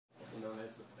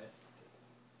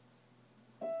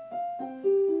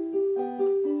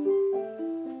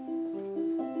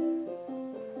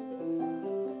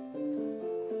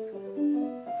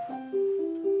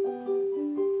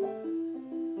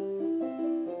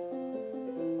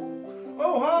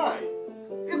Oh, hi!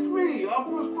 It's me,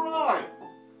 Optimus Prime!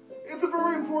 It's a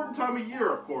very important time of year,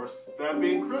 of course, that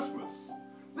being Christmas.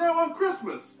 Now, on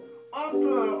Christmas,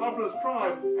 Optimus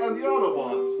Prime and the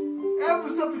Autobots and the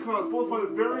Decepticons both find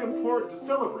it very important to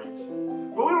celebrate.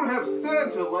 But we don't have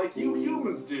Santa like you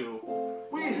humans do.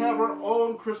 We have our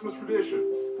own Christmas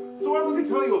traditions. So I'd like to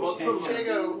tell you about some of them.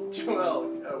 Jago, Joel,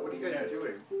 what are you guys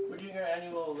doing? We're doing our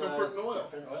annual Comfort and Oil.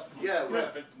 Yeah,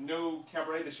 but no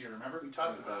cabaret this year, remember? we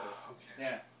talked about it.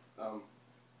 Yeah.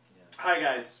 Hi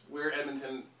guys, we're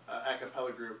Edmonton a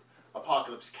cappella group,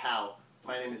 Apocalypse Cow.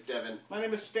 My name is Devin. My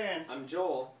name is Stan. I'm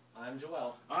Joel. I'm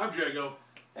Joel. I'm Jago.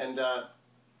 And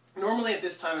normally at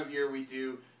this time of year we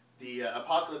do the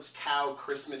Apocalypse Cow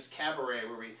Christmas Cabaret,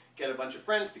 where we get a bunch of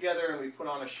friends together and we put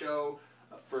on a show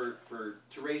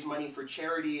to raise money for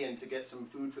charity and to get some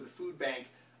food for the food bank.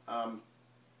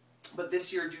 But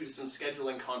this year, due to some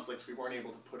scheduling conflicts, we weren't able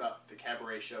to put up the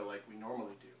cabaret show like we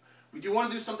normally do. We do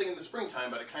want to do something in the springtime,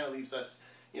 but it kind of leaves us,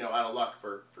 out of luck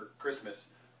for Christmas.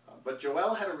 But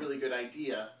Joel had a really good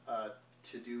idea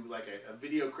to do like a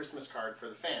video Christmas card for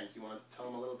the fans. You want to tell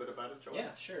them a little bit about it, Joel?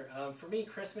 Yeah, sure. For me,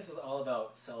 Christmas is all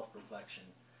about self-reflection.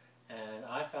 And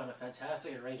I found a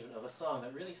fantastic arrangement of a song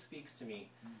that really speaks to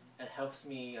me and helps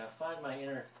me find my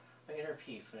inner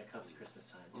peace when it comes to Christmas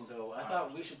time. So I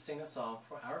thought we should sing a song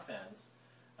for our fans.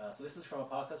 So this is from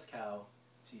Apocalypse Cow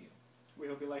to you. We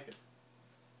hope you like it.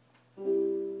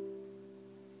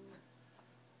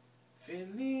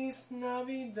 Feliz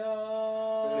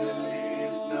Navidad,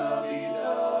 Feliz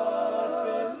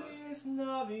Navidad, Feliz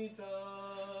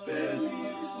Navidad,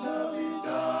 Feliz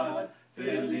Navidad,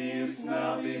 Feliz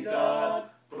Navidad,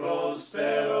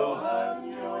 Prospero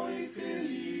año y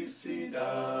felicidad.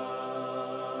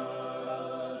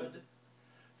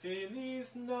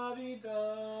 Feliz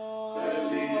Navidad,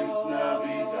 Feliz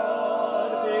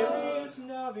Navidad, Feliz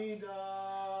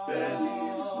Navidad,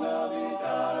 Feliz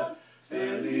Navidad,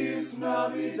 Feliz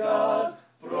Navidad,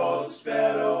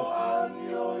 Prospero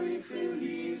año y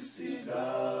felicidad.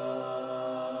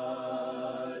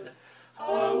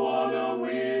 I wanna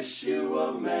wish you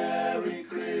a Merry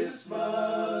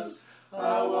Christmas.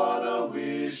 I wanna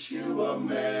wish you a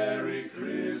Merry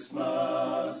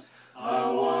Christmas.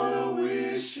 I wanna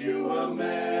wish you a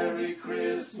Merry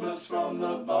Christmas from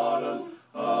the bottom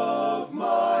of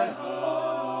my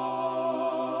heart.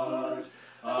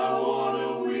 I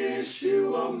wanna wish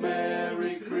you a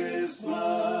Merry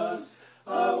Christmas.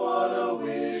 I wanna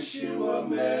wish you a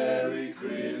Merry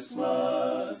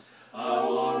Christmas. I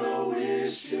wanna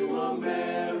wish you a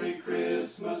Merry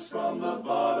Christmas from the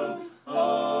bottom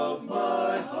of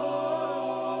my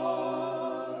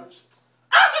heart.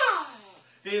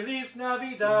 Feliz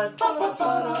Navidad, Feliz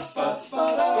Navidad, Feliz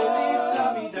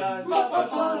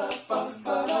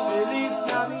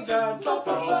Navidad,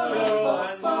 Prospero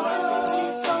año y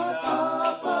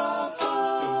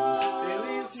felicidad. Feliz Navidad, Feliz Navidad,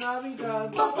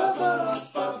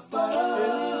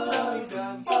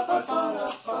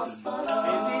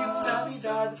 Feliz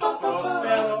Navidad,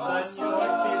 Prospero año y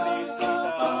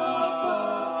felicidad.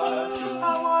 I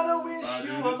wanna wish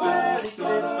you a Merry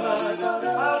Christmas. I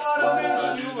wanna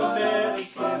wish you a Merry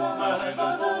Christmas. I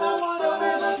wanna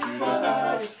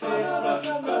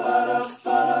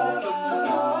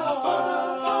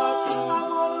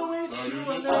wish you a Merry Christmas. I wanna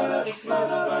wish you a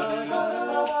Merry Christmas. I wanna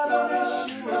wish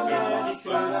you a Merry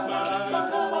Christmas. I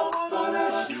wanna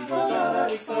wish you a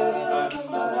Merry Christmas.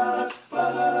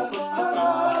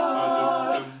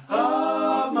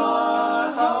 Of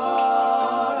my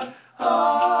heart,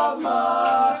 of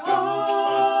my heart.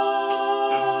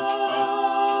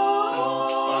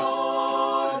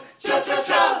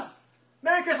 Cha-cha-cha!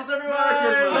 Merry Christmas, everyone!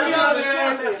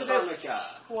 Merry Christmas!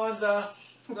 Kwanzaa.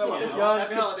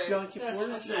 Happy holidays. Yom Kippur.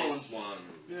 Nice one.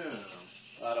 Yeah.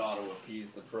 That ought to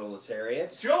appease the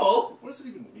proletariat. Joel, what does it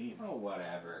even mean? Oh,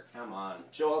 whatever. Come on.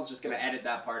 Joel's just gonna edit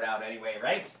that part out anyway,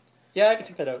 right? Yeah, I can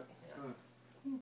take that out.